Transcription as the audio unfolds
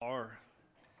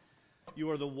You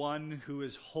are the one who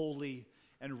is holy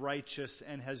and righteous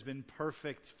and has been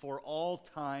perfect for all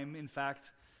time. In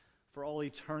fact, for all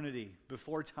eternity.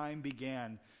 Before time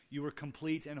began, you were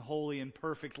complete and holy and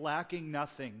perfect, lacking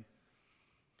nothing.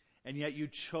 And yet you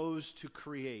chose to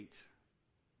create.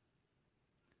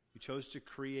 You chose to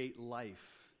create life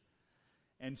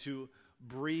and to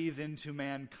breathe into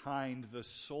mankind the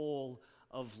soul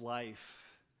of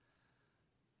life,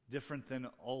 different than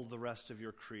all the rest of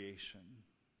your creation.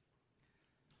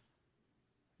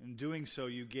 In doing so,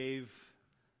 you gave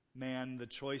man the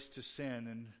choice to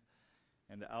sin,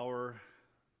 and our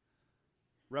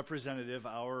representative,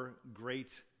 our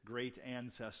great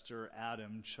ancestor,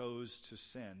 Adam, chose to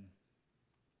sin.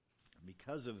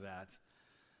 Because of that,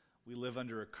 we live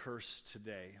under a curse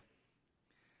today.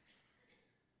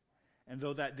 And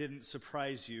though that didn't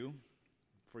surprise you,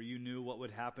 for you knew what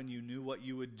would happen, you knew what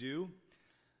you would do,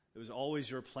 it was always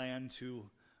your plan to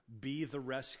be the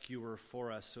rescuer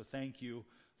for us. So thank you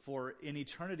for, in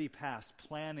eternity past,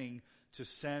 planning to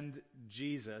send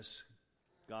Jesus,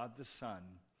 God the Son,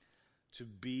 to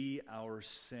be our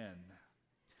sin,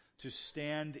 to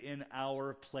stand in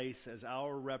our place as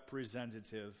our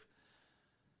representative,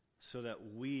 so that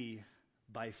we,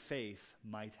 by faith,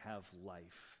 might have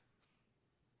life.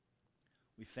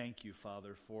 We thank you,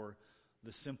 Father, for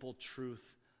the simple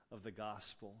truth of the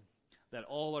gospel, that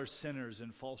all are sinners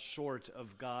and fall short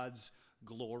of God's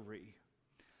glory,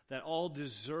 that all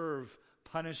deserve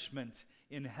punishment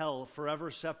in hell, forever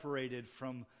separated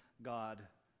from God,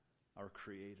 our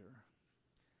Creator.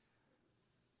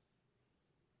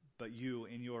 But you,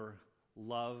 in your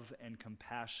love and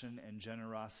compassion and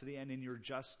generosity, and in your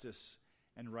justice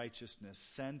and righteousness,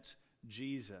 sent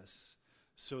Jesus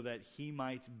so that he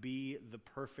might be the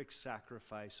perfect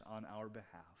sacrifice on our behalf.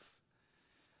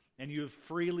 And you have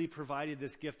freely provided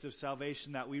this gift of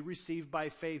salvation that we receive by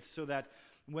faith, so that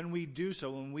when we do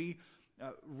so, when we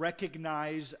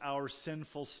recognize our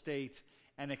sinful state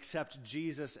and accept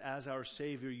Jesus as our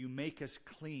Savior, you make us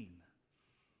clean.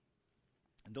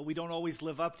 And though we don't always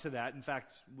live up to that, in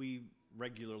fact, we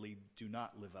regularly do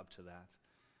not live up to that,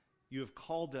 you have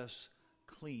called us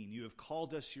clean. You have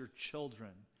called us your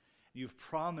children. You've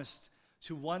promised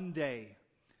to one day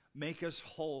make us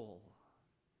whole,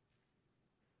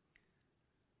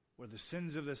 where the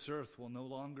sins of this earth will no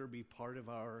longer be part of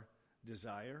our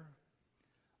desire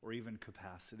or even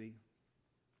capacity,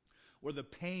 where the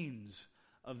pains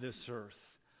of this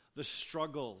earth, the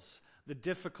struggles, the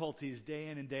difficulties day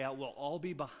in and day out will all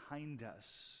be behind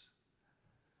us.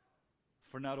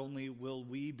 For not only will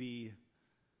we be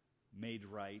made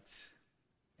right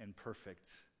and perfect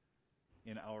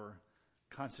in our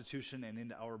constitution and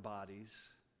in our bodies,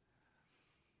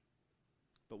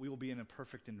 but we will be in a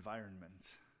perfect environment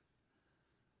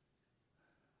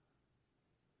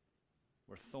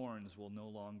where thorns will no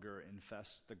longer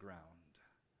infest the ground,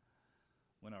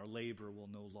 when our labor will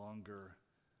no longer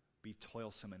be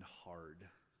toilsome and hard.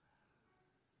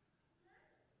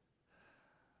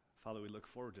 Father, we look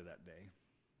forward to that day.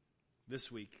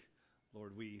 This week,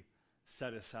 Lord, we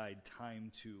set aside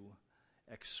time to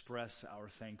express our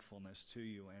thankfulness to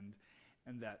you,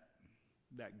 and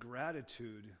that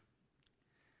gratitude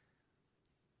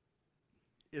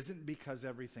isn't because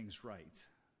everything's right.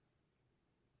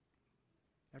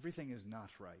 Everything is not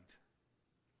right.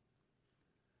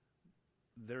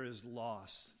 There is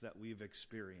loss that we've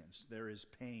experienced. There is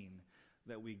pain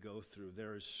that we go through.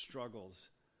 There is struggles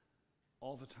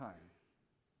all the time.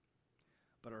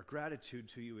 But our gratitude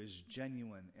to you is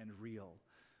genuine and real,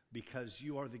 because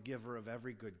you are the giver of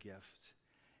every good gift,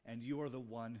 and you are the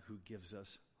one who gives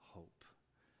us hope.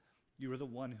 You are the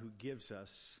one who gives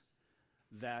us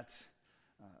that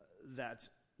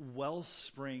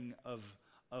wellspring of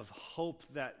hope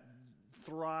that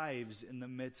thrives in the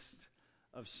midst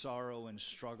of sorrow and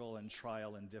struggle and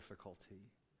trial and difficulty.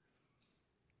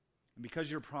 And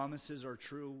because your promises are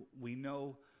true, we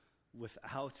know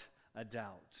without a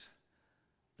doubt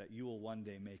that you will one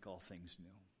day make all things new.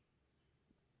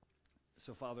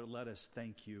 So, Father, let us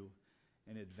thank you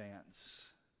in advance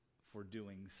for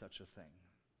doing such a thing.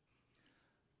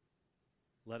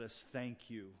 Let us thank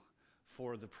you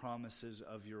for the promises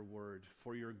of your word,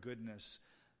 for your goodness,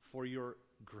 for your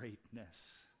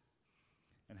greatness,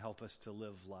 and help us to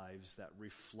live lives that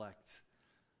reflect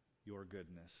your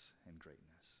goodness and greatness.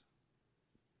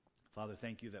 Father,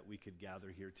 thank you that we could gather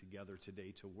here together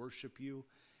today to worship you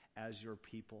as your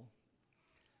people.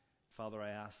 Father, I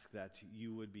ask that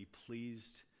you would be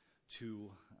pleased to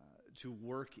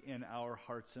work in our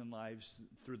hearts and lives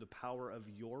through the power of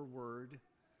your word,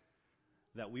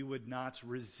 that we would not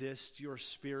resist your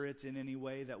spirit in any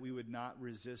way, that we would not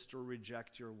resist or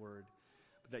reject your word,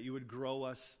 but that you would grow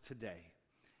us today.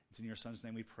 It's in your Son's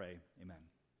name we pray. Amen.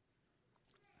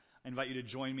 I invite you to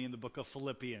join me in the book of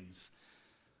Philippians.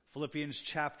 Philippians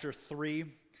chapter 3.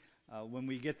 When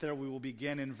we get there, we will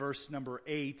begin in verse number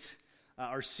 8.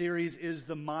 Our series is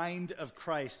The Mind of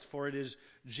Christ, for it is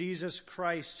Jesus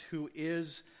Christ who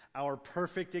is our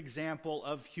perfect example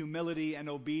of humility and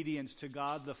obedience to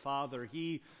God the Father.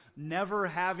 He, never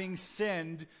having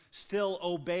sinned, still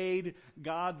obeyed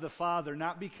God the Father,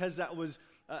 not because that was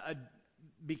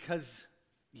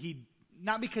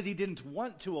not because he didn't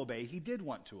want to obey. He did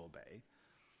want to obey.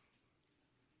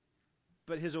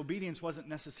 But his obedience wasn't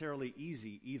necessarily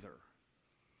easy either.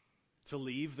 To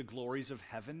leave the glories of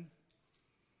heaven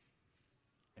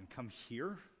and come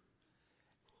here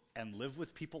and live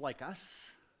with people like us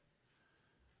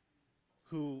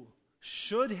who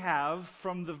should have,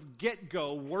 from the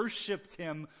get-go, worshiped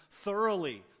him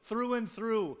thoroughly, through and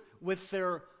through, with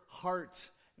their heart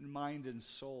and mind and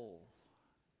soul.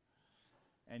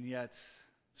 And yet,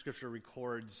 Scripture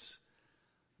records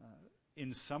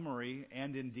in summary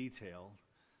and in detail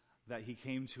that he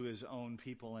came to his own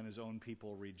people and his own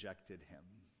people rejected him.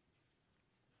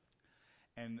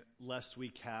 And lest we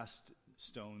cast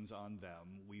stones on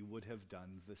them, we would have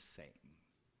done the same.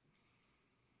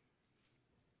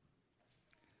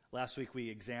 Last week we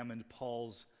examined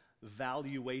Paul's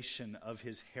valuation of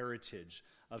his heritage,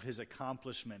 of his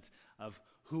accomplishment, of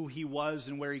who he was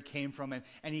and where he came from.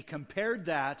 And he compared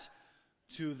that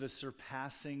to the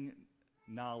surpassing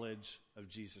knowledge of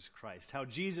Jesus Christ. How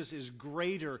Jesus is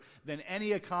greater than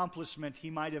any accomplishment he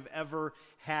might have ever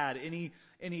had,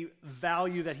 any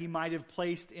value that he might have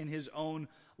placed in his own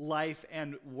life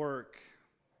and work.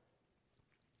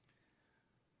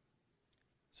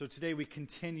 So today we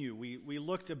continue. We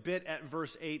looked a bit at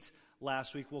verse 8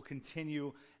 last week. We'll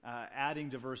continue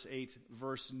adding to verse 8,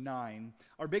 verse 9.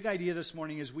 Our big idea this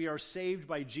morning is we are saved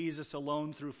by Jesus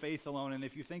alone through faith alone. And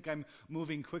if you think I'm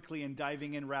moving quickly and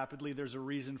diving in rapidly, there's a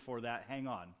reason for that. Hang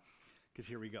on, because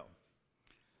here we go.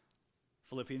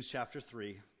 Philippians chapter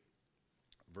 3,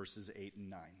 verses 8 and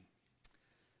 9.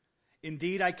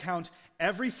 Indeed, I count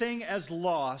everything as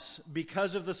loss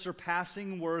because of the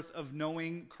surpassing worth of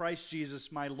knowing Christ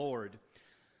Jesus my Lord.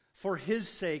 For his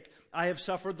sake, I have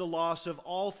suffered the loss of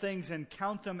all things and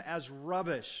count them as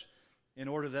rubbish, in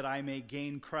order that I may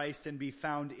gain Christ and be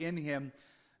found in him,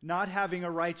 not having a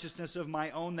righteousness of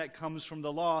my own that comes from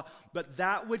the law, but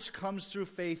that which comes through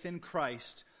faith in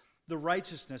Christ, the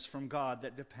righteousness from God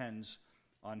that depends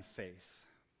on faith.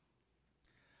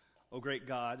 O great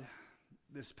God,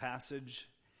 this passage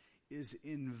is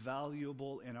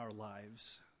invaluable in our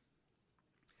lives.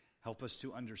 Help us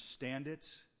to understand it,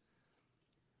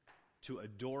 to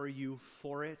adore you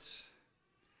for it,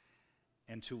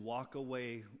 and to walk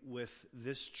away with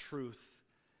this truth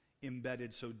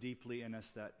embedded so deeply in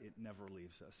us that it never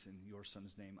leaves us. In your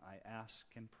Son's name I ask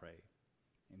and pray.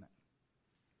 Amen.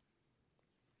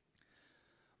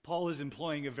 Paul is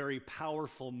employing a very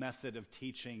powerful method of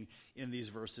teaching in these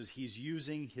verses. He's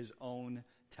using his own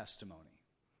testimony.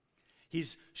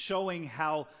 He's showing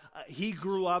how he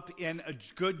grew up in a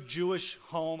good Jewish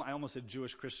home. I almost said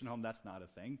Jewish Christian home. That's not a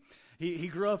thing. He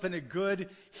grew up in a good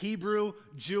Hebrew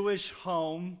Jewish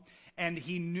home, and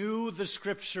he knew the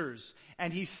Scriptures,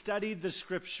 and he studied the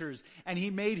Scriptures, and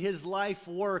he made his life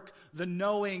work the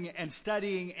knowing and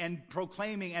studying and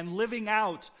proclaiming and living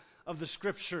out of the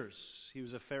Scriptures. He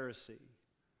was a Pharisee.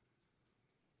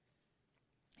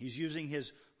 He's using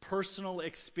his personal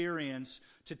experience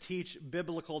to teach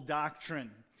biblical doctrine.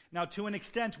 Now, to an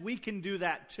extent, we can do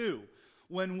that too.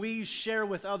 When we share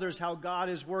with others how God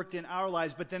has worked in our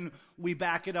lives, but then we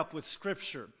back it up with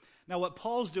Scripture. Now, what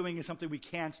Paul's doing is something we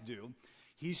can't do.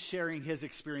 He's sharing his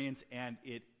experience, and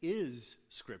it is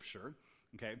Scripture.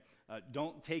 Okay?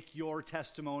 Don't take your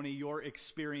testimony, your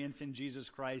experience in Jesus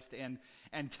Christ,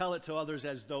 and tell it to others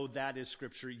as though that is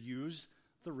Scripture. Use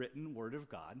the written Word of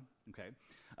God. Okay?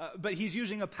 But he's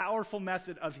using a powerful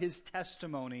method of his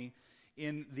testimony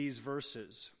in these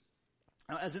verses.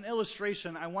 Now, as an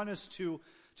illustration, I want us to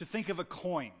think of a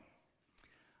coin.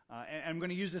 And I'm going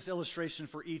to use this illustration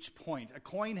for each point. A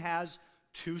coin has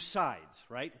two sides,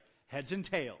 right? Heads and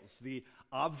tails. The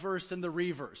obverse and the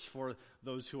reverse for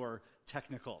those who are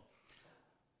technical.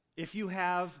 If you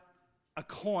have a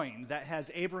coin that has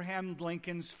Abraham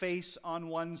Lincoln's face on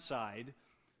one side,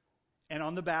 and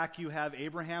on the back you have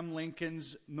Abraham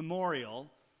Lincoln's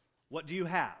memorial, what do you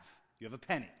have? You have a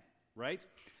penny, right?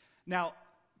 Now,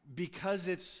 because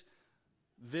it's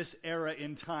this era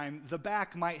in time, the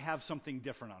back might have something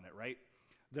different on it, right?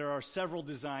 There are several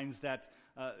designs that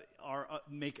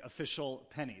make official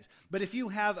pennies. But if you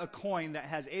have a coin that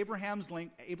has Abraham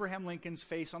Lincoln's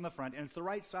face on the front, and it's the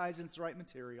right size and it's the right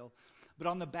material, but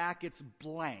on the back it's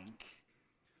blank,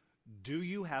 do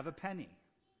you have a penny?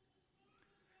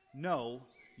 No,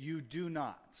 you do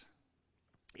not.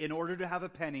 In order to have a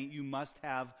penny, you must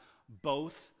have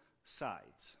both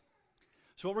sides.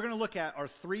 So what we're going to look at are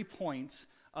 3 points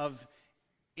of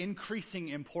increasing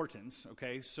importance,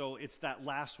 okay? So it's that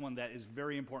last one that is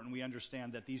very important. We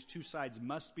understand that these two sides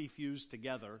must be fused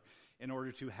together in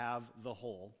order to have the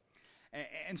whole.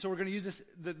 And so we're going to use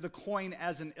the coin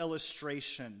as an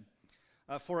illustration.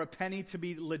 For a penny to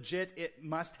be legit, it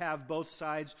must have both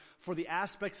sides. For the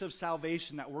aspects of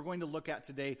salvation that we're going to look at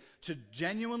today, to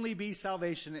genuinely be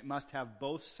salvation, it must have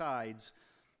both sides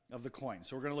of the coin.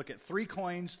 So we're going to look at 3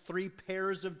 coins, 3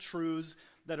 pairs of truths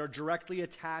that are directly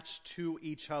attached to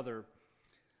each other.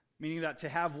 Meaning that to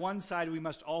have one side, we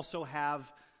must also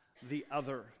have the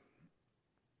other.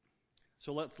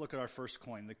 So let's look at our first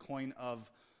coin, the coin of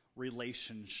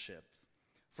relationship.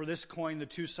 For this coin, the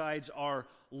 2 sides are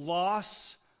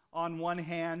loss on one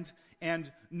hand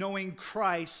and knowing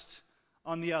Christ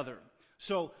on the other.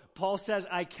 So Paul says,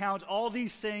 I count all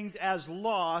these things as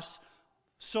loss,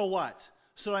 so what?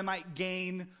 So I might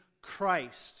gain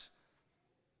Christ.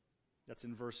 That's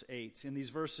in verse 8. In these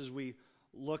verses, we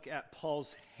look at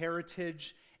Paul's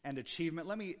heritage and achievement.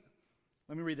 Let me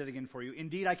read that again for you.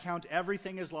 Indeed, I count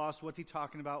everything as lost. What's he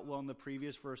talking about? Well, in the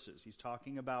previous verses, he's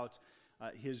talking about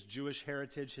his Jewish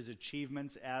heritage, his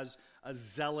achievements as a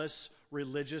zealous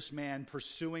religious man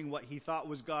pursuing what he thought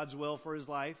was God's will for his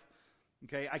life.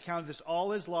 Okay, I count this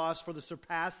all as loss for the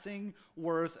surpassing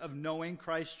worth of knowing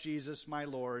Christ Jesus my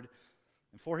Lord.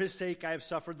 And for his sake I have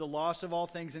suffered the loss of all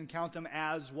things and count them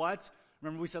as what?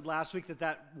 Remember we said last week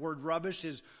that word rubbish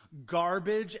is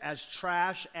garbage, as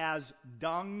trash, as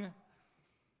dung.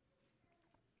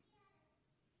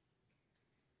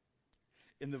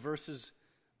 In the verses,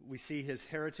 we see his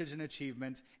heritage and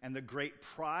achievement and the great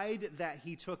pride that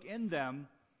he took in them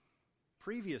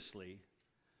previously.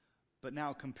 But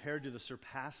now compared to the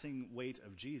surpassing weight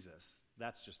of Jesus,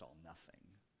 that's just all nothing.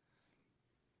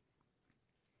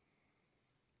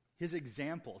 His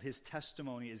example, his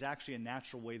testimony is actually a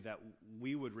natural way that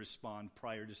we would respond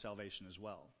prior to salvation as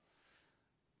well.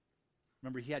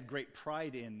 Remember, he had great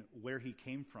pride in where he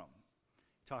came from.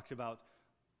 He talked about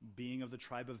being of the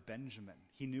tribe of Benjamin.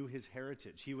 He knew his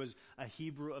heritage. He was a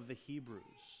Hebrew of the Hebrews.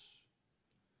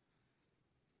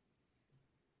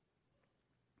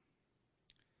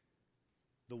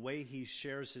 The way he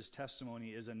shares his testimony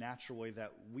is a natural way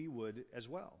that we would as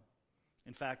well.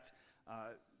 In fact,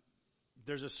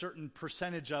 there's a certain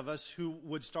percentage of us who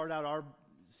would start out our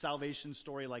salvation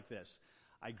story like this.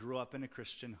 I grew up in a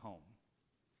Christian home.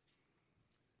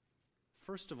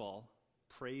 First of all,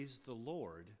 praise the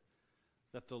Lord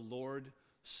that the Lord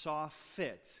saw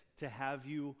fit to have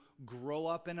you grow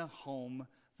up in a home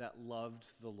that loved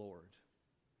the Lord.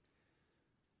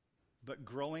 But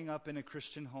growing up in a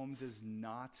Christian home does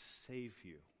not save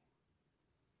you.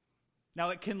 Now,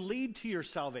 it can lead to your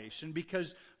salvation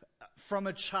because from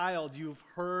a child you've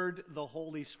heard the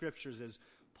Holy Scriptures, as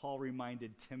Paul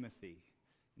reminded Timothy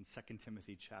in 2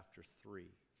 Timothy chapter 3.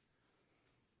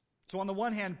 So on the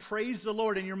one hand, praise the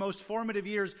Lord. In your most formative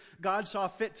years, God saw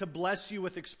fit to bless you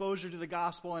with exposure to the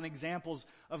gospel and examples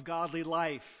of godly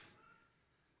life.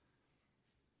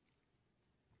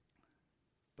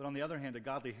 But on the other hand, a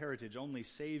godly heritage only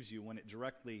saves you when it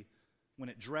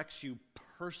directs you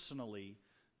personally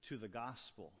to the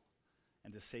gospel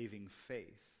and to saving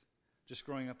faith. Just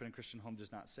growing up in a Christian home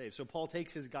does not save. So Paul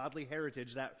takes his godly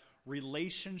heritage, that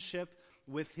relationship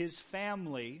with his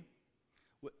family,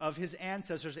 of his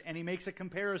ancestors, and he makes a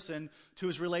comparison to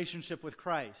his relationship with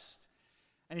Christ.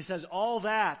 And he says, all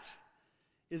that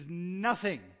is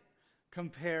nothing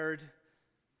compared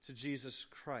to Jesus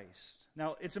Christ.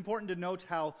 Now, it's important to note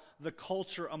how the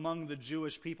culture among the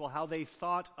Jewish people, how they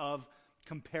thought of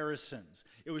comparisons.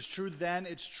 It was true then,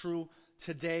 it's true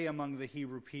today among the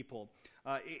Hebrew people.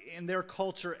 In their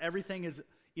culture, everything is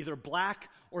either black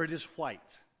or it is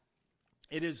white.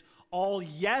 It is all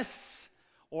yes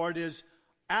or it is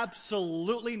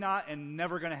absolutely not and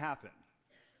never going to happen.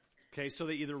 Okay, so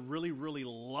they either really, really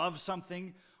love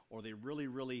something or they really,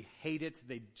 really hate it.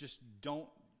 They just don't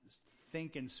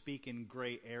think and speak in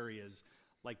gray areas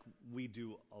like we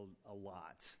do a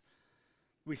lot.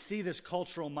 We see this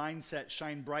cultural mindset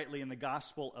shine brightly in the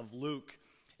Gospel of Luke.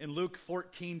 In Luke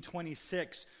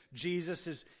 14:26, Jesus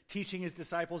is teaching his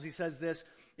disciples. He says this,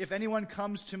 if anyone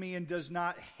comes to me and does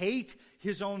not hate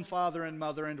his own father and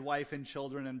mother and wife and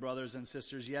children and brothers and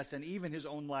sisters, yes, and even his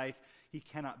own life, he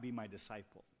cannot be my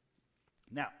disciple.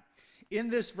 Now, In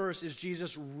this verse, is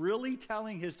Jesus really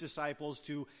telling his disciples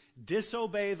to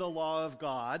disobey the law of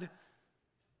God?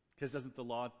 Because doesn't the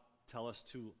law tell us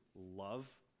to love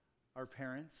our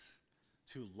parents,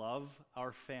 to love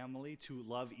our family, to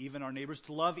love even our neighbors,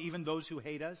 to love even those who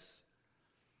hate us?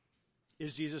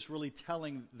 Is Jesus really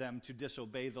telling them to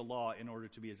disobey the law in order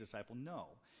to be his disciple? No.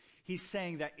 He's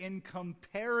saying that in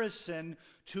comparison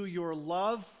to your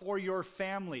love for your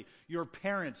family, your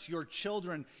parents, your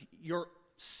children, your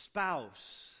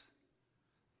spouse,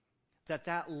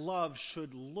 that love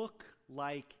should look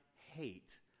like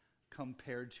hate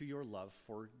compared to your love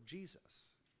for Jesus.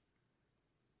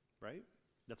 Right?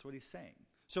 That's what he's saying.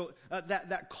 So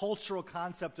that cultural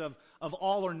concept of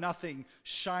all or nothing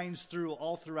shines through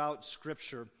all throughout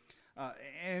Scripture.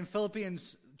 And in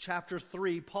Philippians chapter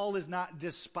 3, Paul is not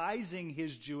despising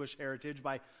his Jewish heritage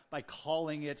by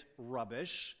calling it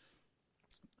rubbish,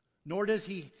 nor does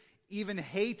he even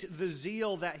hate the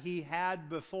zeal that he had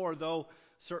before, though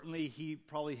certainly he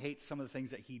probably hates some of the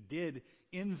things that he did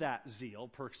in that zeal,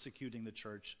 persecuting the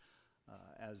church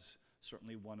as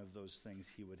certainly one of those things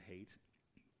he would hate.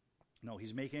 No,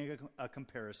 he's making a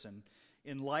comparison.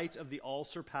 In light of the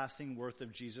all-surpassing worth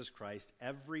of Jesus Christ,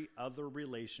 every other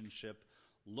relationship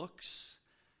looks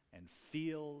and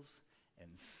feels and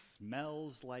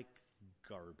smells like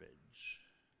garbage.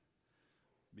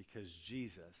 Because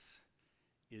Jesus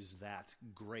is that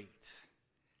great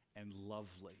and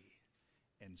lovely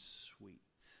and sweet.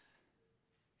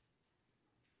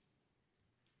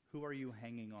 Who are you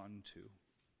hanging on to?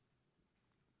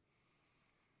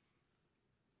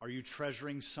 Are you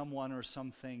treasuring someone or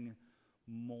something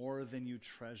more than you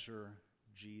treasure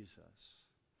Jesus?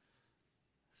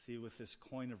 See, with this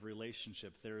coin of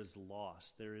relationship, there is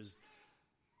loss. There is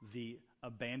the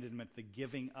abandonment, the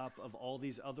giving up of all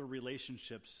these other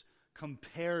relationships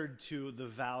compared to the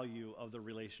value of the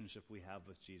relationship we have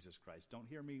with Jesus Christ. Don't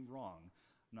hear me wrong.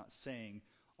 I'm not saying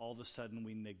all of a sudden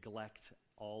we neglect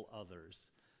all others.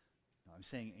 No, I'm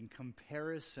saying in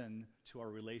comparison to our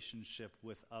relationship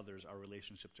with others, our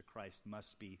relationship to Christ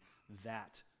must be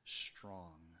that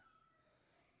strong.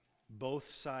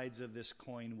 Both sides of this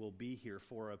coin will be here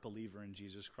for a believer in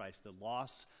Jesus Christ. The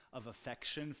loss of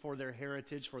affection for their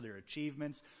heritage, for their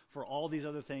achievements, for all these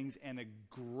other things, and a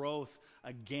growth,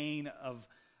 a gain of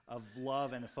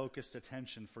love and a focused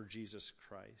attention for Jesus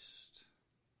Christ.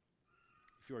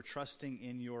 If you are trusting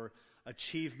in your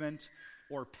achievement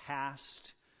or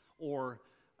past or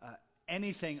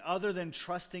anything other than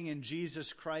trusting in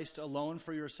Jesus Christ alone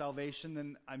for your salvation,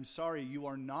 then I'm sorry, you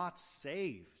are not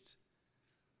saved.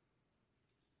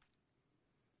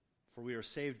 For we are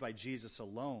saved by Jesus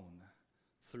alone,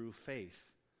 through faith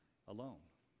alone.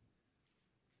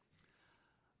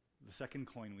 The second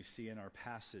coin we see in our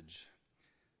passage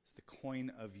is the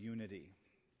coin of unity.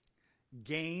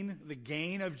 The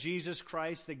gain of Jesus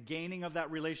Christ, the gaining of that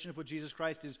relationship with Jesus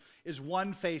Christ is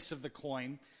one face of the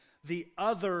coin. The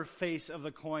other face of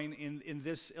the coin in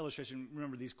this illustration,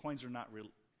 remember these coins are not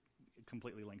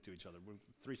completely linked to each other. We're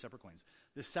three separate coins.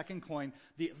 The second coin,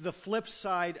 the flip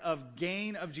side of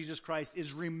gain of Jesus Christ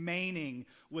is remaining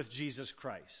with Jesus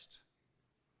Christ.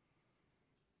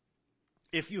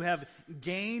 If you have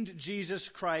gained Jesus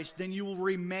Christ, then you will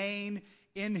remain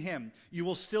in him. You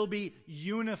will still be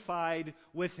unified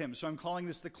with him. So I'm calling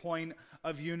this the coin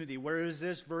of unity. Where is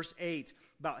this? Verse 8,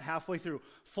 about halfway through.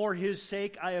 For his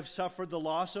sake I have suffered the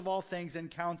loss of all things and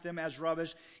count them as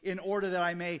rubbish, in order that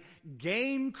I may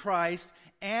gain Christ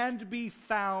and be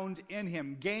found in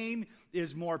him. Gain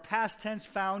is more past tense.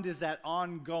 Found is that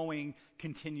ongoing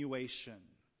continuation.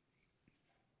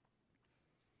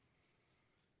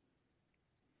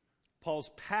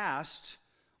 Paul's past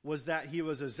was that he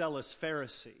was a zealous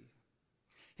Pharisee.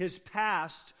 His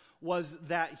past was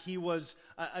that he was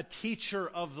a teacher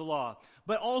of the law.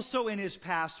 But also in his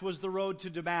past was the road to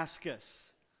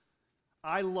Damascus.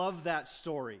 I love that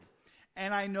story.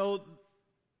 And I know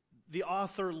the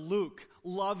author Luke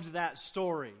loved that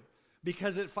story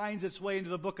because it finds its way into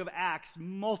the book of Acts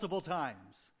multiple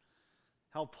times.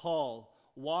 How Paul,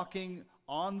 walking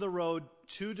on the road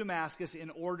to Damascus in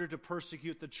order to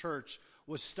persecute the church,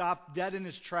 was stopped dead in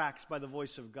his tracks by the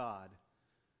voice of God.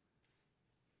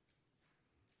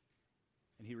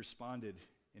 And he responded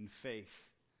in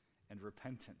faith and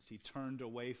repentance. He turned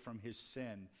away from his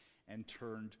sin and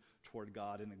turned toward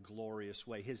God in a glorious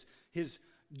way. His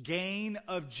gain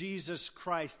of Jesus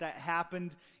Christ that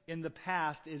happened in the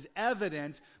past is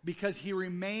evident because he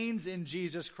remains in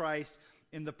Jesus Christ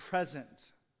in the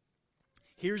present.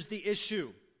 Here's the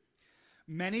issue.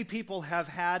 Many people have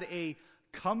had a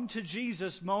come to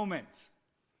Jesus moment.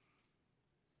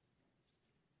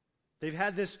 They've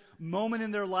had this moment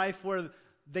in their life where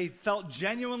They felt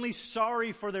genuinely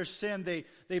sorry for their sin.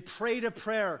 They prayed a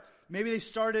prayer. Maybe they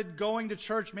started going to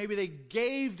church. Maybe they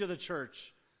gave to the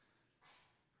church.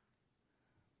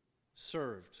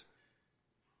 Served.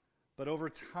 But over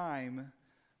time,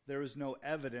 there is no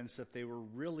evidence that they were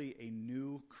really a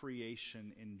new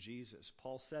creation in Jesus.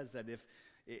 Paul says that if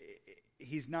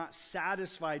he's not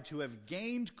satisfied to have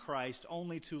gained Christ,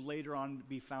 only to later on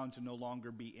be found to no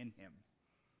longer be in him.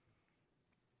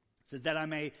 It says that I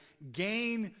may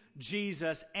gain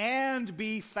Jesus and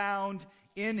be found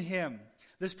in him.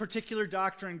 This particular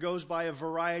doctrine goes by a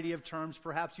variety of terms.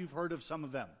 Perhaps you've heard of some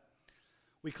of them.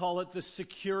 We call it the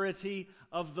security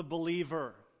of the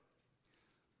believer.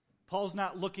 Paul's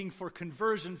not looking for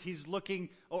conversions. He's looking,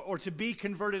 or to be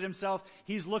converted himself.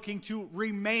 He's looking to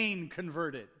remain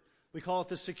converted. We call it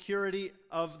the security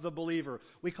of the believer.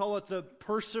 We call it the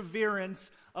perseverance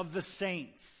of the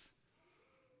saints.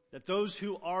 That those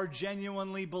who are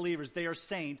genuinely believers, they are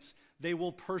saints, they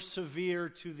will persevere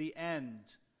to the end.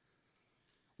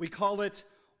 We call it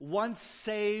once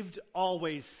saved,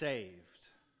 always saved.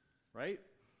 Right?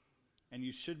 And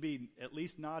you should be at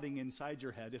least nodding inside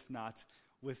your head, if not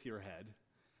with your head,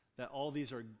 that all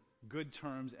these are good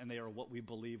terms and they are what we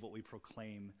believe, what we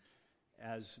proclaim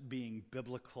as being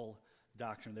biblical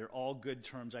doctrine. They're all good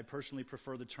terms. I personally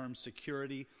prefer the term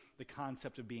security, the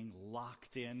concept of being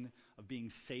locked in, of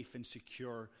being safe and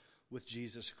secure with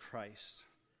Jesus Christ.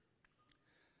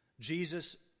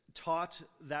 Jesus taught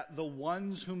that the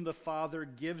ones whom the Father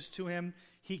gives to him,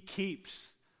 he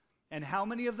keeps. And how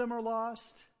many of them are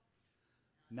lost?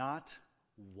 Not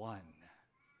one.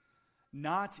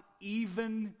 Not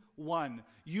even one.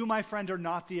 You, my friend, are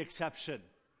not the exception.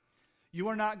 You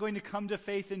are not going to come to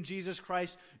faith in Jesus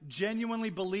Christ, genuinely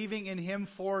believing in him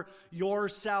for your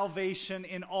salvation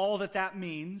in all that that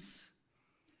means.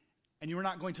 And you are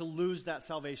not going to lose that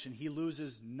salvation. He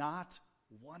loses not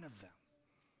one of them.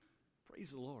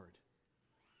 Praise the Lord.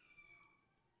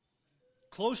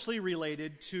 Closely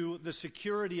related to the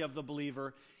security of the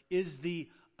believer is the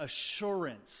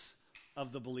assurance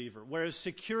of the believer. Whereas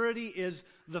security is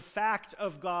the fact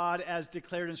of God as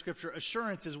declared in Scripture,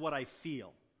 assurance is what I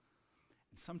feel.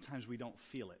 And sometimes we don't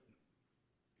feel it,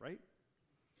 right?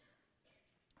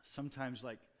 Sometimes,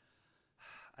 like,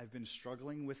 I've been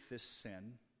struggling with this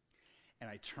sin, and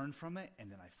I turn from it,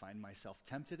 and then I find myself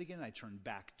tempted again, and I turn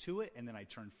back to it, and then I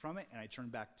turn from it, and I turn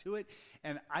back to it,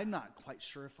 and I'm not quite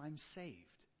sure if I'm saved.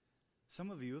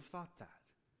 Some of you have thought that.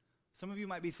 Some of you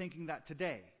might be thinking that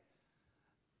today.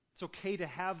 It's okay to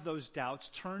have those doubts.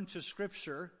 Turn to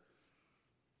Scripture.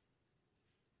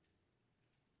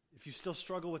 If you still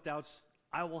struggle with doubts,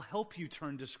 I will help you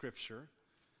turn to Scripture.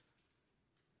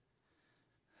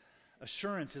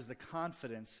 Assurance is the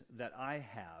confidence that I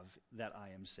have that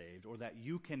I am saved, or that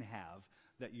you can have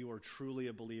that you are truly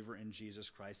a believer in Jesus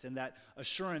Christ. And that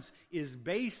assurance is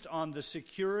based on the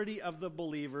security of the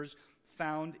believers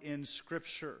found in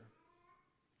Scripture.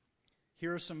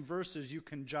 Here are some verses you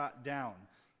can jot down.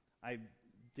 I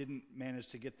didn't manage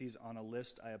to get these on a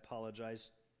list. I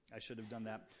apologize. I should have done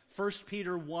that. 1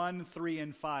 Peter 1, 3,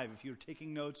 and 5. If you're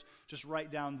taking notes, just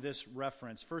write down this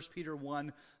reference. 1 Peter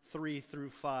 1, 3 through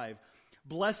 5.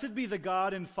 Blessed be the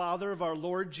God and Father of our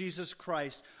Lord Jesus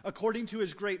Christ. According to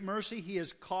his great mercy, he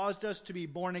has caused us to be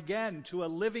born again to a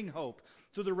living hope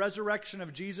through the resurrection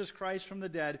of Jesus Christ from the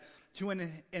dead, to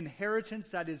an inheritance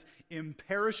that is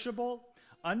imperishable,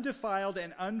 undefiled,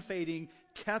 and unfading,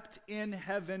 kept in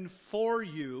heaven for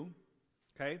you.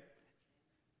 Okay?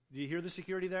 Do you hear the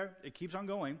security there? It keeps on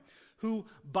going. Who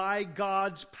by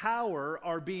God's power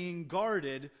are being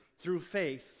guarded through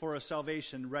faith for a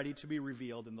salvation ready to be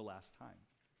revealed in the last time.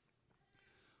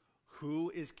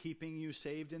 Who is keeping you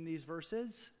saved in these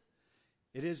verses?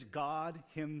 It is God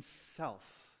himself.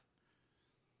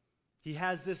 He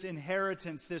has this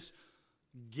inheritance, this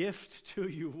gift to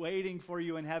you, waiting for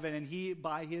you in heaven, and he,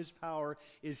 by his power,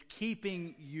 is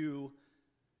keeping you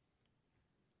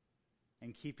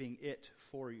and keeping it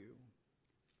for you.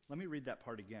 Let me read that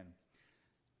part again.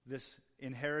 This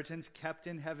inheritance kept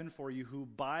in heaven for you, who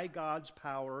by God's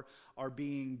power are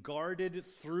being guarded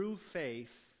through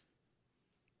faith,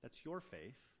 that's your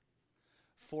faith,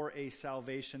 for a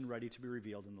salvation ready to be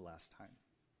revealed in the last time.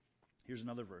 Here's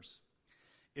another verse.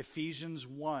 Ephesians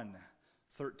 1,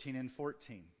 13 and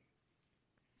 14.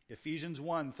 Ephesians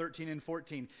 1, 13 and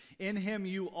 14. In him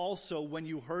you also, when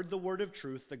you heard the word of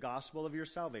truth, the gospel of your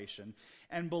salvation,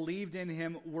 and believed in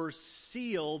him, were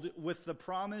sealed with the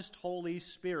promised Holy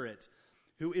Spirit,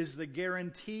 who is the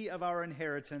guarantee of our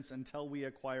inheritance until we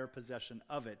acquire possession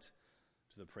of it,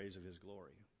 to the praise of his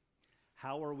glory.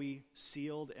 How are we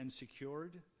sealed and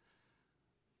secured?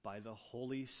 By the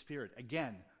Holy Spirit.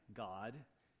 Again, God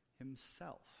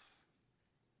himself.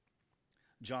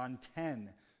 John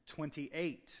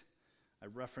 10:28. I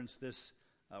referenced this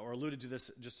or alluded to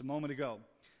this just a moment ago.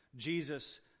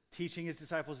 Jesus teaching his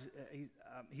disciples,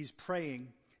 he's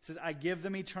praying. He says, I give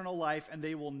them eternal life, and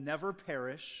they will never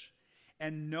perish,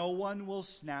 and no one will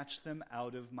snatch them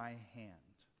out of my hand.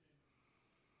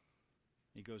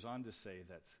 He goes on to say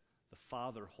that the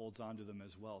Father holds on to them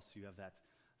as well, so you have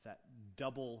that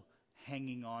double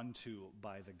hanging on to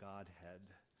by the Godhead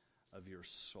of your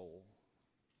soul.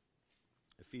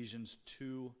 Ephesians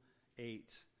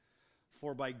 2:8.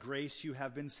 For by grace you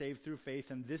have been saved through faith,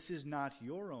 and this is not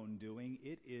your own doing,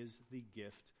 it is the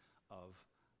gift of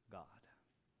God.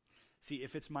 See,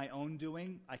 if it's my own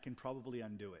doing, I can probably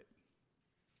undo it.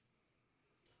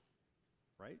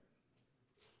 Right?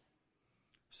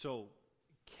 So,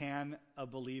 can a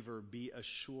believer be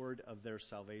assured of their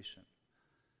salvation?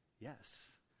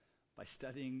 Yes, by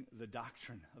studying the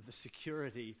doctrine of the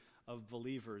security of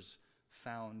believers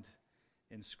found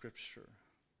in Scripture.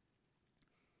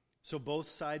 So both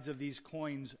sides of these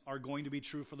coins are going to be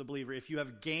true for the believer. If you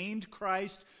have gained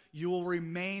Christ, you will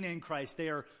remain in Christ. They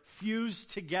are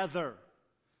fused together.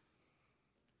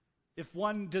 If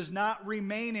one does not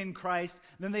remain in Christ,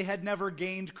 then they had never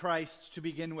gained Christ to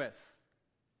begin with.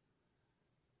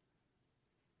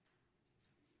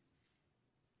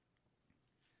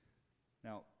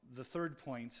 Now, the third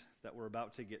point that we're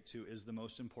about to get to is the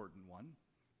most important one.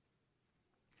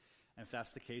 And if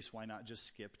that's the case, why not just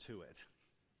skip to it?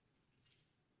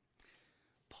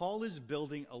 Paul is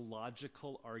building a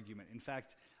logical argument. In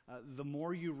fact, the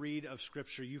more you read of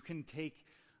Scripture, you can take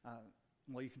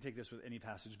this with any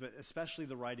passage, but especially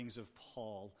the writings of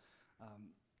Paul.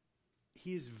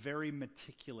 He is very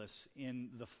meticulous in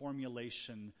the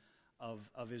formulation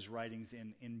of his writings,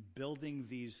 in building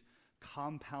these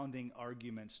compounding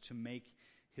arguments to make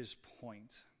his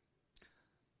point.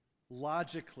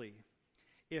 Logically,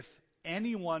 if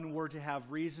anyone were to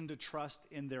have reason to trust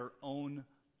in their own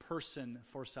person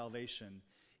for salvation,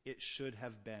 it should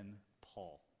have been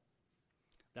Paul.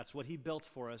 That's what he built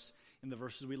for us in the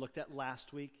verses we looked at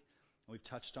last week and we've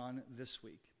touched on this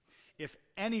week. If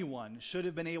anyone should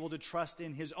have been able to trust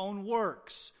in his own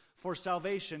works for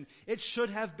salvation, it should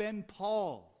have been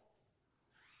Paul.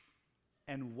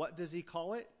 And what does he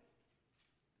call it?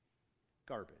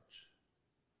 Garbage.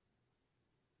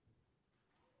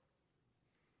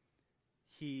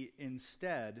 He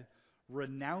instead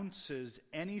renounces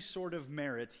any sort of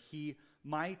merit he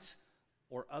might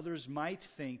or others might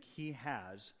think he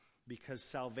has, because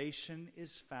salvation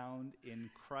is found in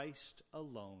Christ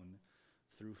alone,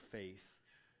 through faith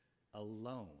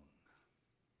alone.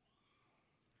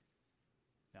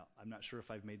 Now, I'm not sure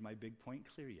if I've made my big point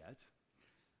clear yet.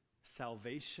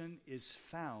 Salvation is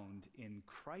found in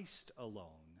Christ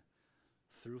alone,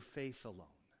 through faith alone,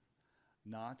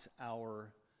 not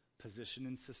our position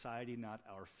in society, not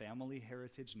our family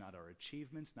heritage, not our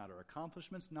achievements, not our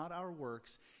accomplishments, not our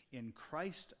works, in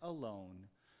Christ alone,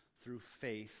 through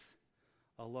faith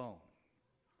alone.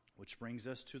 Which brings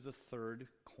us to the third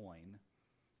coin.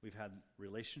 We've had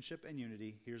relationship and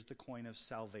unity. Here's the coin of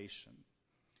salvation.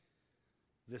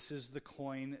 This is the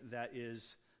coin that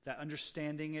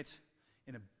understanding it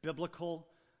in a biblical,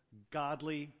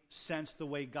 godly sense, the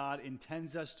way God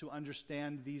intends us to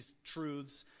understand these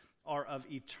truths, are of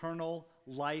eternal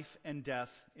life and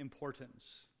death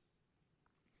importance.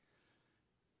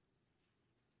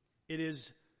 It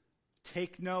is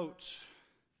take note,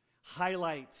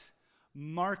 highlight,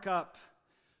 mark up,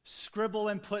 scribble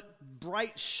and put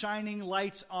bright shining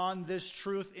lights on this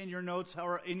truth in your notes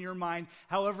or in your mind,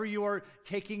 however you are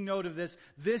taking note of this.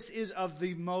 This is of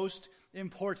the most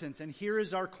importance. And here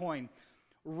is our coin.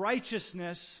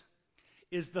 Righteousness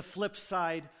is the flip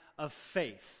side of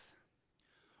faith.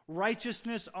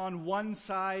 Righteousness on one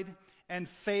side and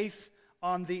faith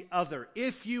on the other.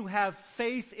 If you have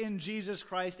faith in Jesus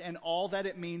Christ and all that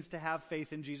it means to have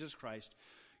faith in Jesus Christ,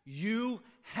 you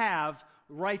have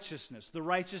righteousness, the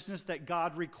righteousness that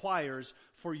God requires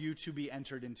for you to be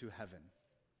entered into heaven.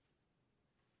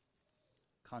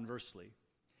 Conversely,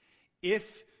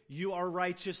 if you are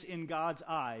righteous in God's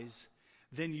eyes,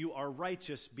 then you are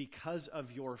righteous because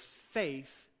of your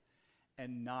faith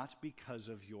and not because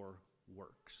of your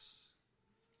works.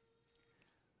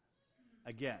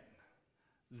 Again,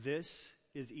 this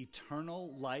is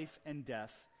eternal life and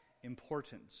death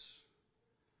importance.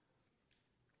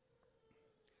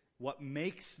 What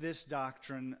makes this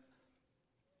doctrine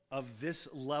of this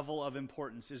level of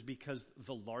importance is because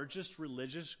the largest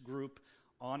religious group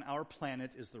on our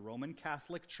planet is the Roman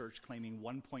Catholic Church, claiming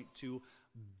 1.2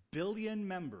 billion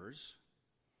members.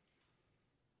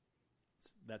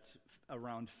 That's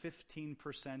around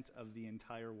 15% of the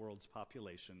entire world's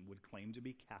population would claim to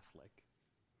be Catholic.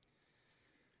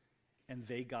 And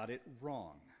they got it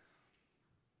wrong.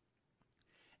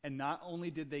 And not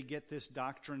only did they get this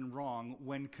doctrine wrong,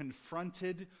 when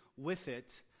confronted with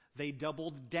it, they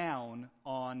doubled down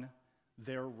on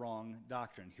their wrong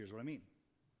doctrine. Here's what I mean.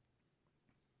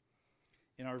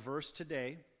 In our verse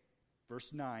today,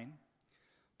 verse 9,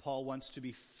 Paul wants to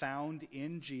be found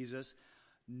in Jesus,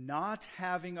 not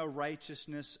having a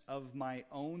righteousness of my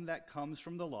own that comes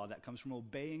from the law, that comes from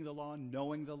obeying the law,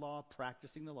 knowing the law,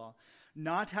 practicing the law,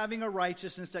 not having a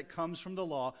righteousness that comes from the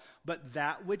law, but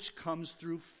that which comes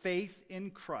through faith in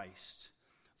Christ,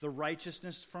 the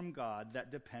righteousness from God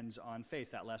that depends on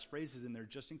faith. That last phrase is in there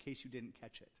just in case you didn't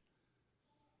catch it.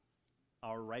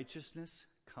 Our righteousness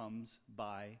comes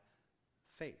by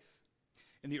faith.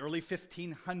 In the early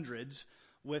 1500s,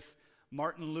 with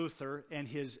Martin Luther and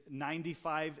his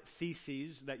 95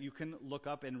 theses that you can look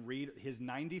up and read, his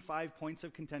 95 points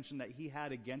of contention that he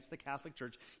had against the Catholic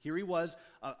Church. Here he was,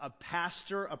 a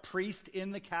pastor, a priest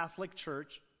in the Catholic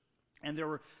Church, and there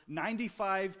were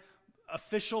 95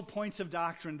 official points of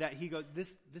doctrine that he goes,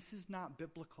 this is not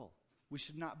biblical. We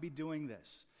should not be doing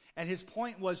this. And his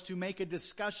point was to make a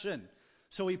discussion.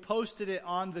 So he posted it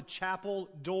on the chapel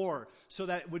door so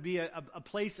that it would be a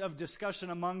place of discussion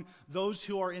among those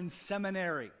who are in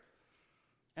seminary,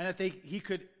 and that he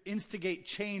could instigate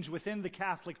change within the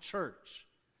Catholic Church.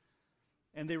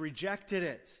 And they rejected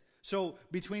it. So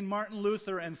between Martin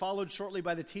Luther and followed shortly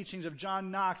by the teachings of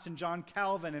John Knox and John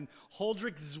Calvin and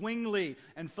Huldrych Zwingli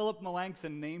and Philip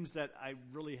Melanchthon, names that I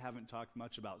really haven't talked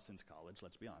much about since college,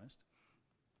 let's be honest.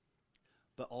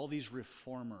 But all these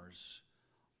reformers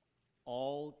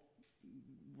all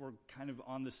were kind of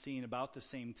on the scene about the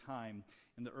same time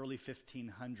in the early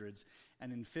 1500s.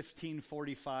 And in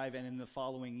 1545 and in the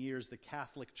following years, the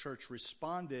Catholic Church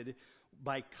responded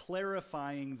by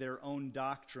clarifying their own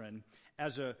doctrine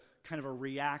as a kind of a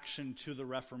reaction to the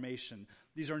Reformation.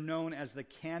 These are known as the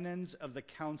canons of the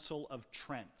Council of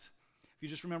Trent. If you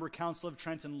just remember Council of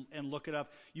Trent and look it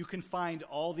up, you can find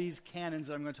all these canons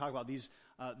that I'm going to talk about,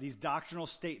 these doctrinal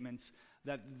statements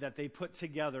that they put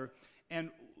together. And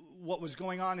what was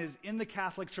going on is in the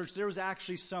Catholic Church, there was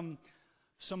actually some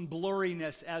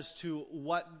blurriness as to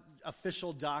what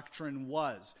official doctrine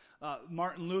was.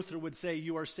 Martin Luther would say,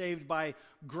 you are saved by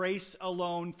grace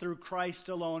alone, through Christ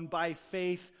alone, by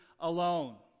faith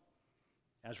alone,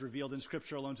 as revealed in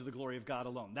Scripture alone, to the glory of God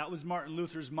alone. That was Martin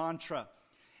Luther's mantra.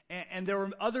 And there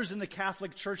were others in the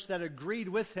Catholic Church that agreed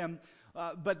with him,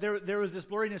 but there was this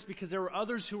blurriness because there were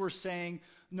others who were saying,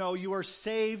 no, you are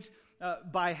saved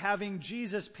by having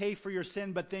Jesus pay for your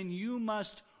sin, but then you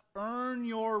must earn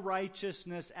your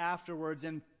righteousness afterwards.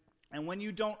 And when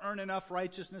you don't earn enough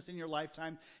righteousness in your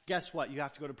lifetime, guess what? You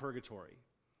have to go to purgatory.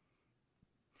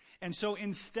 And so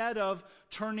instead of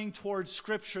turning towards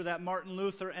Scripture that Martin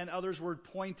Luther and others were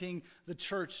pointing the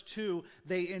church to,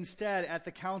 they instead, at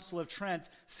the Council of Trent,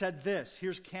 said this.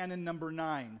 Here's canon number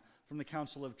 9 from the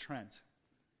Council of Trent.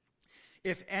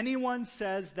 If anyone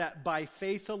says that by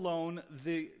faith alone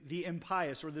the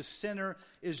impious or the sinner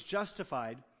is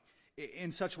justified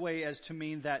in such a way as to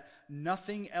mean that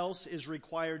nothing else is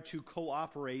required to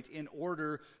cooperate in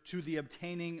order to the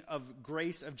obtaining of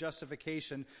grace of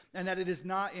justification, and that it is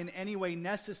not in any way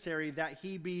necessary that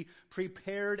he be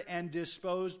prepared and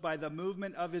disposed by the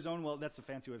movement of his own will, that's a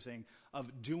fancy way of saying,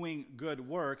 of doing good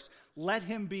works, let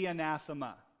him be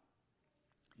anathema.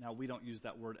 Now, we don't use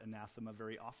that word anathema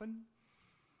very often.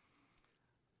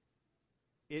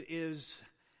 It is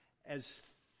as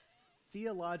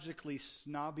theologically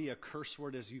snobby a curse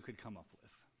word as you could come up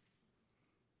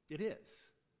with. It is.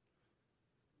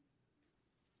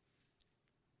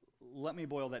 Let me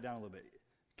boil that down a little bit.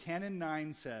 Canon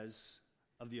 9 says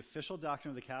of the official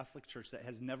doctrine of the Catholic Church that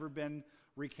has never been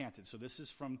recanted. So this is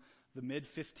from the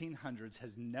mid-1500s,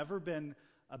 has never been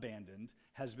abandoned,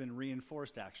 has been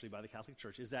reinforced actually by the Catholic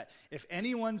Church, is that if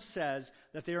anyone says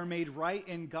that they are made right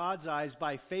in God's eyes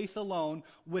by faith alone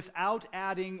without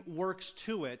adding works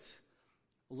to it,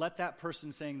 let that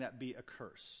person saying that be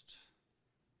accursed.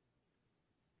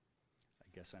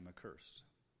 I guess I'm accursed.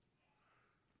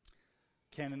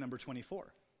 Canon number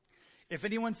 24. If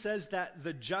anyone says that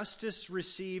the justice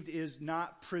received is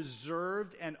not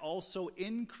preserved and also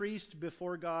increased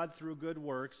before God through good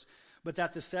works, but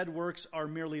that the said works are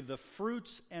merely the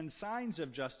fruits and signs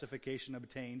of justification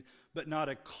obtained, but not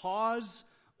a cause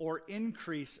or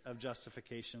increase of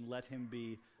justification, let him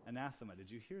be anathema.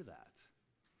 Did you hear that?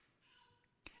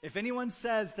 If anyone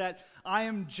says that I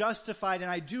am justified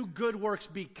and I do good works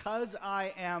because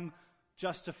I am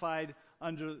justified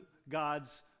under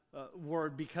God's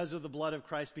word because of the blood of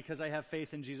Christ, because I have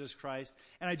faith in Jesus Christ,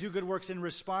 and I do good works in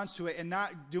response to it, and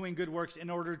not doing good works in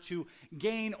order to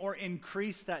gain or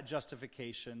increase that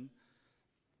justification,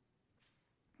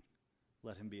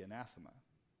 let him be anathema.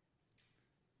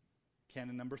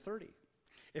 Canon number 30.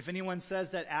 If anyone says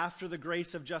that after the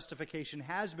grace of justification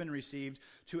has been received,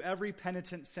 to every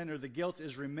penitent sinner the guilt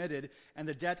is remitted and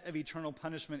the debt of eternal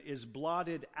punishment is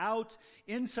blotted out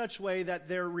in such way that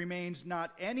there remains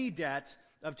not any debt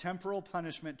of temporal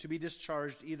punishment to be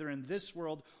discharged either in this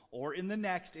world or in the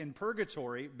next, in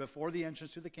purgatory, before the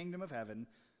entrance to the kingdom of heaven,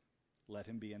 let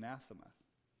him be anathema.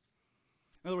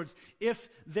 In other words, if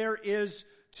there is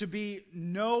to be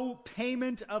no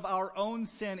payment of our own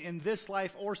sin in this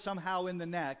life or somehow in the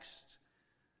next,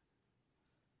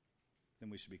 then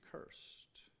we should be cursed.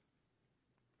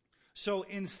 So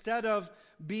instead of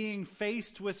being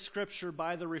faced with Scripture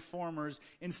by the Reformers,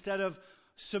 instead of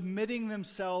submitting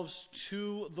themselves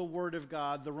to the Word of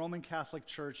God, the Roman Catholic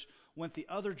Church went the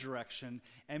other direction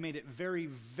and made it very,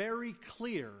 very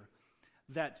clear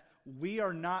that we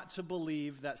are not to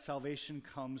believe that salvation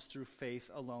comes through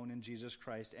faith alone in Jesus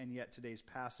Christ. And yet today's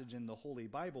passage in the Holy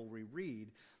Bible, we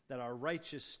read that our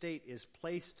righteous state is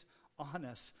placed on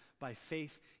us by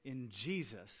faith in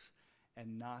Jesus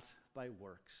and not by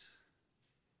works.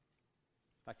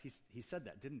 In fact, he said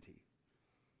that, didn't he?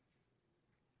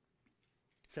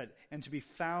 Said, and to be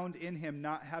found in him,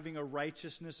 not having a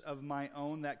righteousness of my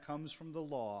own that comes from the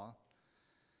law,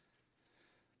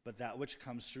 but that which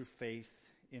comes through faith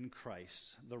in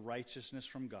Christ, the righteousness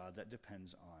from God that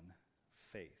depends on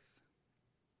faith.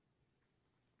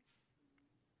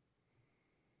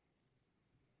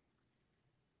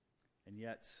 And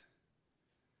yet,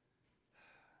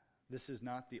 this is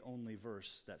not the only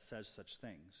verse that says such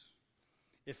things.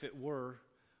 If it were,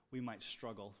 we might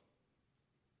struggle.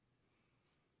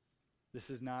 This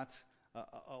is not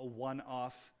a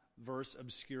one-off verse,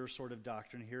 obscure sort of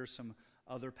doctrine. Here are some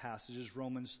other passages.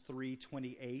 Romans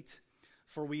 3:28.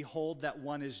 For we hold that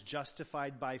one is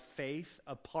justified by faith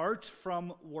apart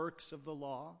from works of the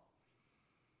law.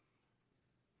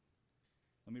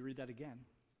 Let me read that again.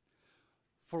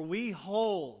 For we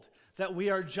hold that we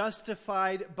are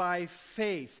justified by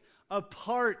faith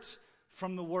apart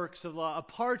from the works of the law,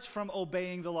 apart from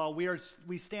obeying the law.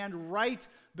 We stand right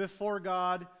before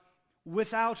God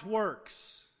without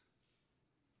works.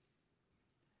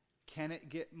 Can it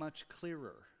get much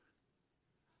clearer?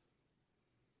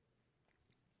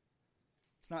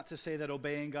 It's not to say that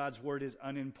obeying God's word is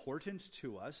unimportant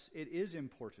to us. It is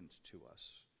important to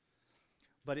us.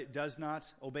 But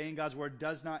obeying God's word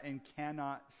does not and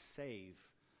cannot save.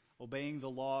 Obeying the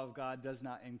law of God does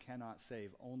not and cannot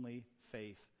save. Only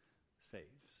faith saves.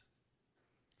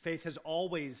 Faith has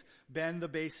always been the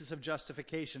basis of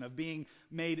justification, of being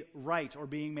made right or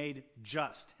being made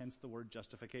just, hence the word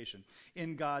justification,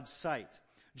 in God's sight.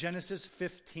 Genesis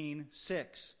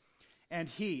 15:6. And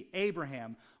he,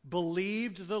 Abraham,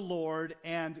 believed the Lord,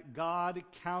 and God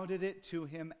counted it to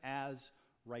him as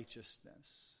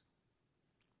righteousness.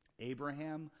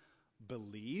 Abraham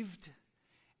believed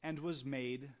and was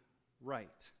made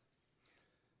right.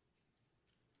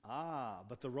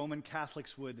 But the Roman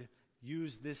Catholics would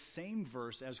use this same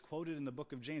verse as quoted in the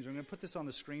book of James. I'm going to put this on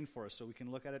the screen for us so we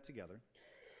can look at it together.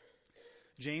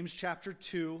 James chapter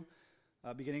 2,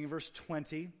 beginning in verse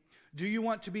 20. Do you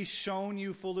want to be shown,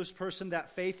 you foolish person, that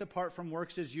faith apart from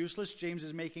works is useless? James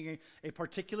is making a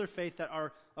particular point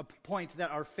that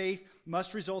our faith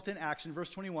must result in action. Verse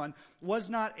 21, was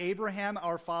not Abraham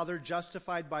our father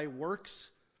justified by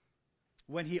works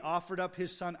when he offered up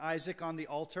his son Isaac on the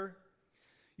altar?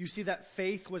 You see that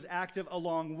faith was active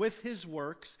along with his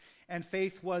works, and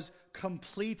faith was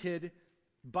completed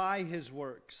by his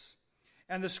works.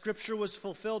 And the scripture was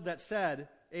fulfilled that said,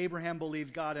 Abraham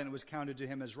believed God and it was counted to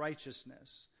him as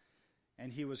righteousness.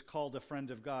 And he was called a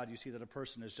friend of God. You see that a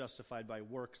person is justified by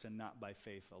works and not by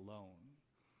faith alone.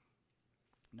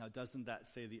 Now, doesn't that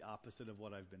say the opposite of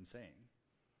what I've been saying?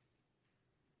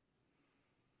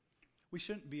 We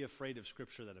shouldn't be afraid of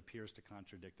scripture that appears to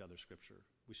contradict other scripture.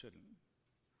 We shouldn't.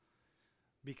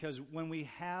 Because when we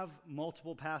have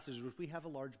multiple passages, if we have a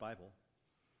large Bible,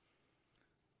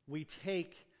 we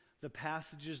take the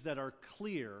passages that are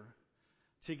clear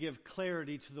to give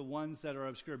clarity to the ones that are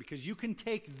obscure. Because you can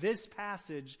take this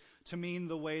passage to mean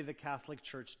the way the Catholic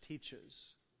Church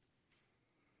teaches.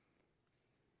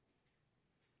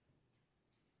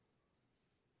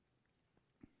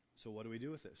 So what do we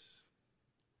do with this?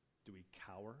 Do we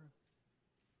cower?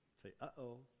 Say,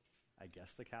 I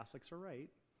guess the Catholics are right.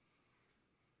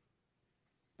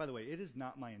 By the way, it is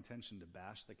not my intention to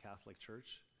bash the Catholic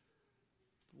Church.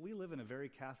 We live in a very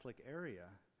Catholic area.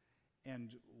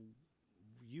 And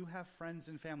you have friends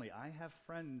and family. I have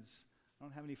friends. I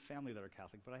don't have any family that are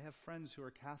Catholic, but I have friends who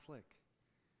are Catholic.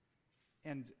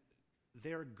 And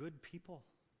they're good people.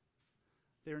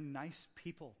 They're nice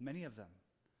people, many of them.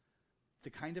 The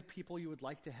kind of people you would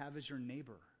like to have as your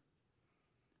neighbor.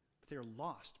 But they're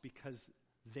lost because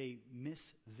they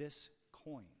miss this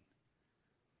coin.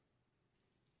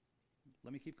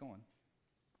 Let me keep going.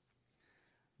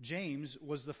 James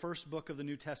was the first book of the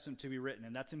New Testament to be written,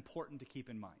 and that's important to keep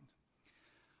in mind.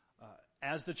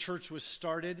 As the church was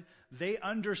started, they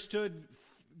understood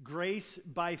grace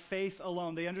by faith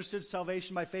alone. They understood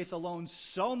salvation by faith alone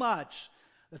so much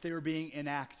that they were being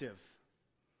inactive.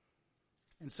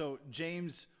 And so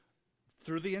James,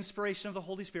 through the inspiration of the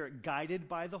Holy Spirit, guided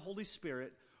by the Holy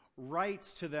Spirit,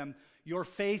 writes to them, your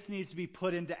faith needs to be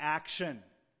put into action.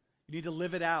 You need to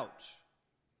live it out.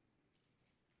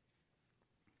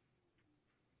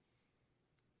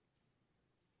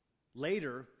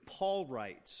 Later, Paul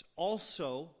writes,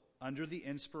 also under the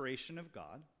inspiration of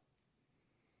God,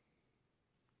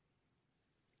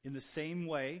 in the same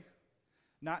way,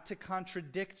 not to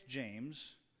contradict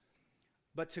James,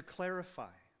 but to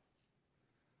clarify.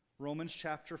 Romans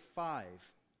chapter 5,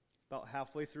 about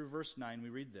halfway through verse 9, we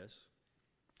read this.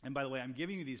 And by the way, I'm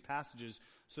giving you these passages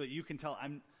so that you can tell,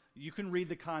 you can read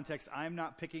the context. I'm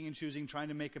not picking and choosing, trying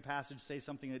to make a passage say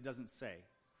something that it doesn't say.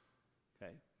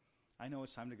 Okay? I know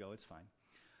it's time to go. It's fine.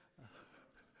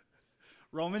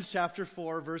 Romans chapter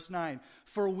 4, verse 9.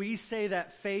 For we say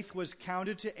that faith was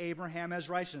counted to Abraham as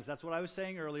righteousness. That's what I was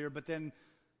saying earlier, but then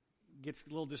gets a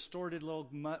little distorted, a little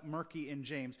murky in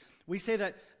James. We say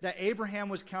that Abraham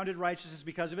was counted righteousness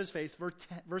because of his faith.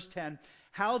 Verse 10.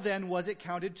 How then was it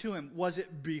counted to him? Was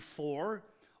it before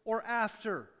or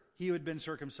after he had been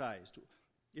circumcised?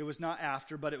 It was not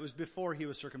after, but it was before he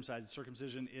was circumcised.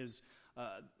 Circumcision is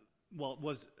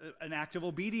was an act of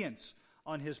obedience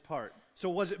on his part. So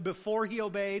was it before he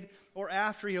obeyed or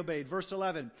after he obeyed? Verse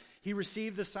 11, he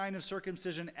received the sign of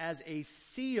circumcision as a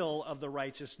seal of the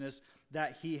righteousness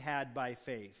that he had by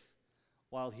faith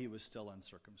while he was still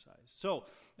uncircumcised. So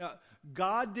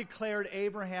God declared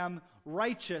Abraham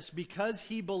righteous because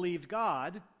he believed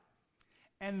God,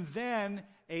 and then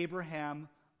Abraham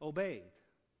obeyed.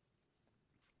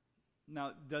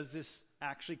 Now, does this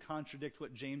actually contradict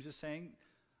what James is saying?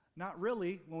 Not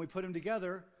really. When we put them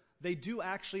together, they do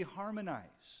actually harmonize.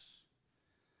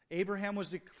 Abraham was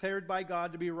declared by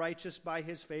God to be righteous by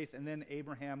his faith, and then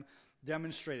Abraham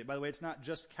demonstrated. By the way, it's not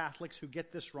just Catholics who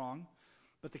get this wrong,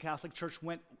 but the Catholic Church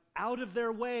went out of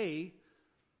their way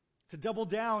to double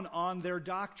down on their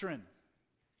doctrine.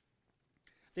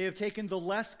 They have taken the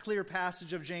less clear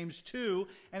passage of James 2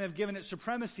 and have given it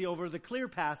supremacy over the clear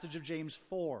passage of James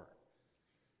 4.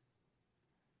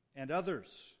 And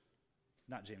others.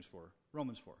 Not James 4,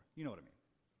 Romans 4. You know what I mean.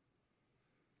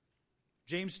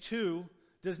 James 2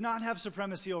 does not have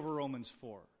supremacy over Romans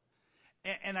 4.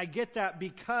 And I get that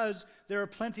because there are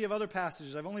plenty of other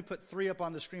passages. I've only put 3 up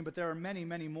on the screen, but there are many,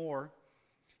 many more.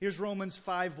 Here's Romans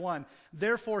 5:1.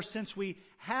 Therefore, since we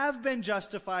have been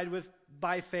justified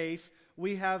by faith,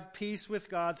 we have peace with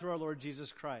God through our Lord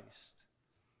Jesus Christ.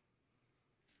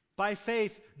 By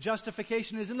faith,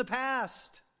 justification is in the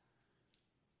past.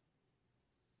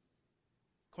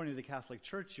 According to the Catholic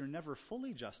Church, you're never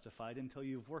fully justified until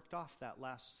you've worked off that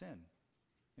last sin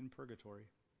in purgatory.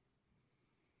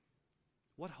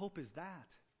 What hope is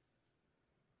that?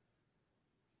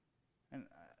 And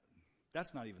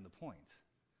that's not even the point.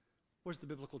 Where's the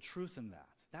biblical truth in that?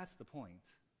 That's the point.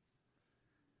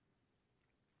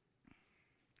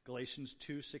 Galatians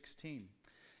 2:16.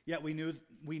 Yet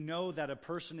we know that a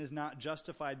person is not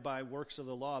justified by works of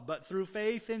the law, but through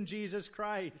faith in Jesus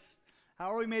Christ.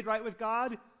 How are we made right with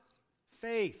God?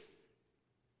 Faith.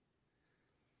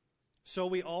 So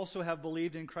we also have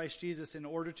believed in Christ Jesus in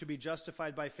order to be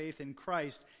justified by faith in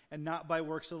Christ and not by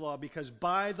works of the law, because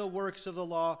by the works of the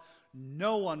law,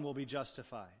 no one will be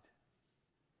justified.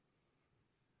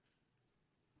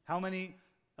 How many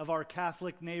of our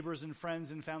Catholic neighbors and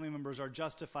friends and family members are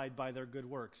justified by their good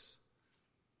works?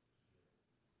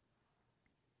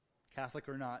 Catholic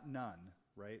or not, none,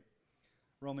 right?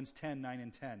 Romans 10:9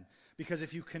 and 10. Because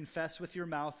if you confess with your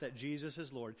mouth that Jesus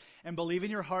is Lord and believe in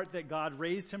your heart that God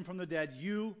raised him from the dead,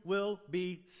 you will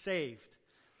be saved.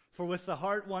 For with the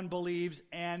heart one believes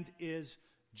and is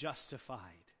justified.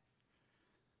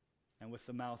 And with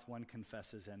the mouth one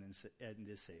confesses and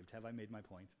is saved. Have I made my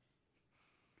point?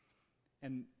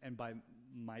 And by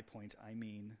my point, I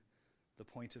mean the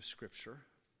point of Scripture.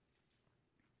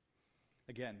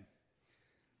 Again,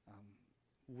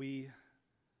 we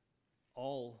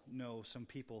all know some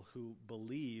people who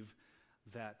believe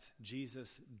that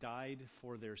Jesus died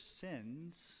for their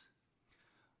sins,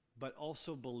 but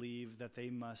also believe that they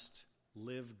must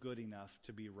live good enough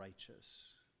to be righteous.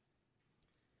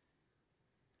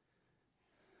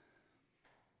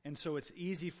 And so it's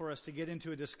easy for us to get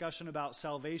into a discussion about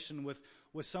salvation with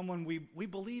someone we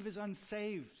believe is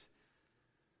unsaved.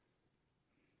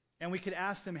 And we could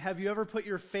ask them, have you ever put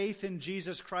your faith in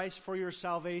Jesus Christ for your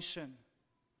salvation?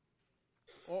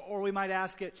 Or we might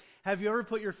ask it, have you ever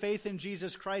put your faith in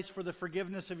Jesus Christ for the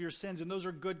forgiveness of your sins? And those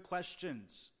are good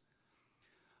questions.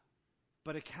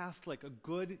 But a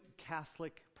good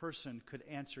Catholic person could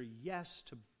answer yes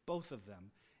to both of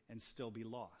them and still be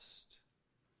lost.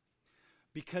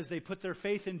 Because they put their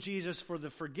faith in Jesus for the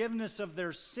forgiveness of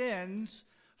their sins,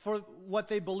 for what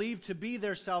they believe to be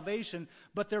their salvation,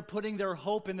 but they're putting their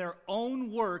hope in their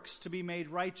own works to be made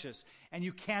righteous. And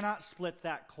you cannot split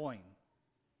that coin.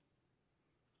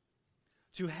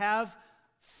 To have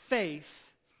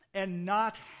faith and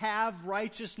not have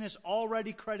righteousness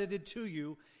already credited to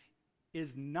you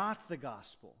is not the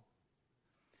gospel.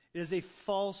 It is a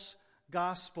false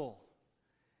gospel,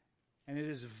 and it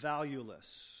is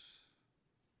valueless.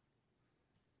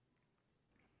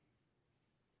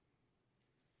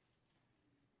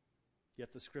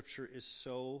 Yet the Scripture is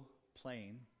so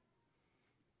plain.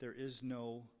 There is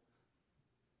no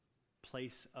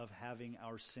place of having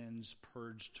our sins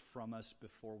purged from us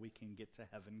before we can get to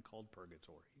heaven called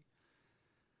purgatory.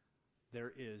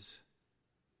 There is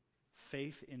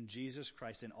faith in Jesus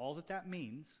Christ, and all that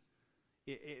means,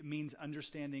 it means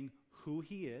understanding who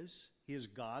He is. He is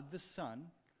God the Son,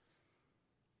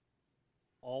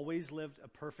 always lived a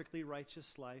perfectly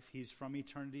righteous life. He's from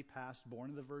eternity past,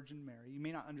 born of the Virgin Mary. You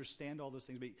may not understand all those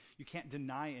things, but you can't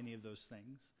deny any of those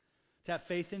things. To have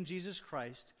faith in Jesus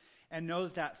Christ and know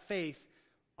that that faith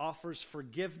offers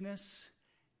forgiveness,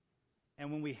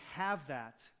 and when we have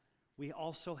that, we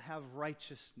also have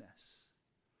righteousness.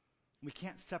 We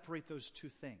can't separate those two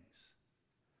things.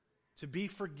 To be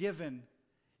forgiven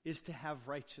is to have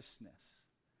righteousness,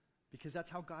 because that's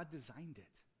how God designed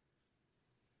it.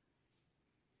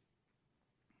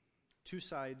 Two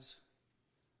sides,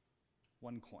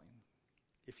 one coin.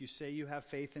 If you say you have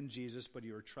faith in Jesus, but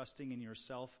you are trusting in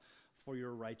yourself for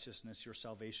your righteousness, your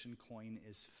salvation coin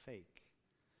is fake.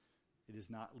 It is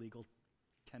not legal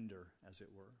tender, as it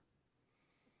were.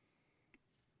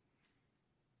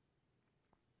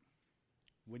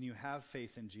 When you have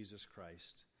faith in Jesus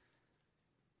Christ,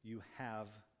 you have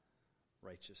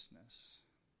righteousness.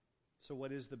 So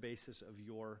what is the basis of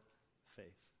your faith?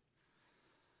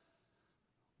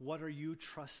 What are you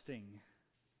trusting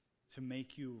to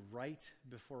make you right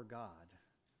before God?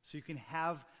 So you can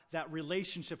have that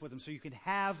relationship with Him, so you can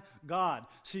have God,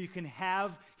 so you can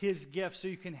have His gift, so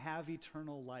you can have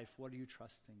eternal life. What are you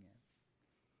trusting in?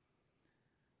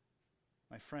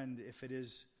 My friend, if it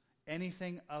is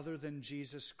anything other than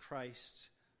Jesus Christ,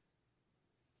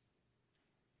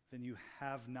 then you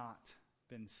have not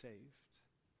been saved.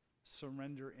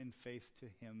 Surrender in faith to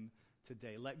Him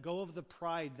today. Let go of the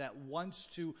pride that wants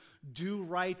to do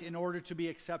right in order to be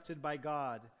accepted by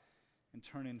God, and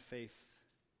turn in faith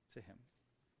to Him.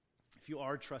 If you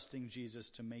are trusting Jesus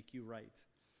to make you right,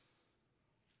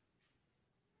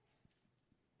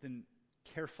 then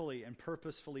carefully and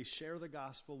purposefully share the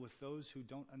gospel with those who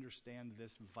don't understand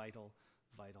this vital,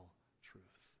 vital truth.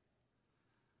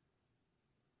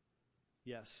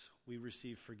 Yes, we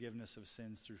receive forgiveness of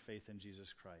sins through faith in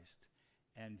Jesus Christ.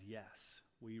 And yes,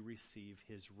 we receive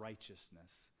His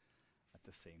righteousness at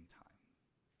the same time.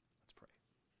 Let's pray.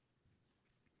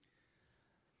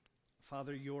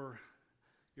 Father, your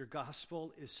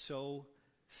gospel is so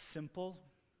simple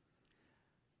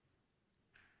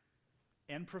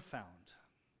and profound.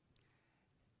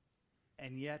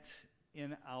 And yet,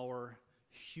 in our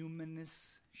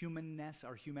humanness,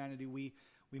 our humanity, we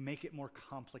make it more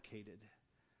complicated.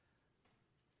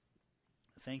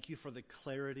 Thank you for the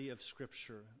clarity of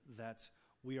Scripture that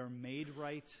we are made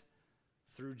right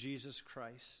through Jesus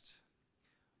Christ.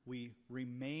 We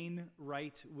remain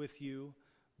right with you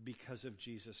because of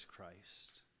Jesus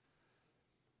Christ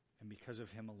and because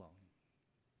of Him alone.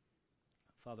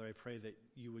 Father, I pray that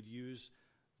you would use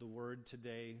the word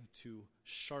today to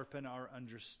sharpen our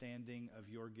understanding of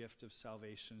your gift of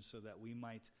salvation so that we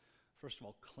might, first of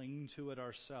all, cling to it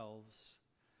ourselves,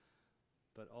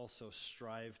 but also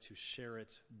strive to share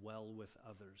it well with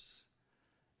others.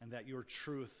 And that your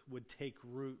truth would take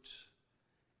root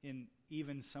in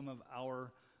even some of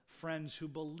our friends who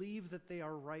believe that they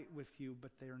are right with you,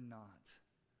 but they are not.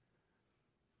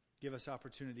 Give us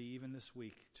opportunity even this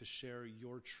week to share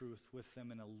your truth with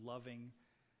them in a loving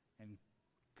and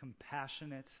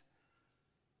compassionate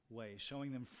way,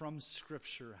 showing them from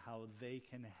Scripture how they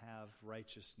can have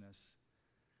righteousness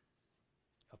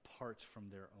apart from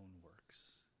their own works.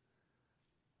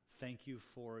 Thank you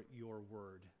for your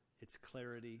word, its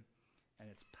clarity, and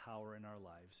its power in our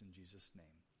lives. In Jesus'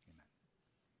 name.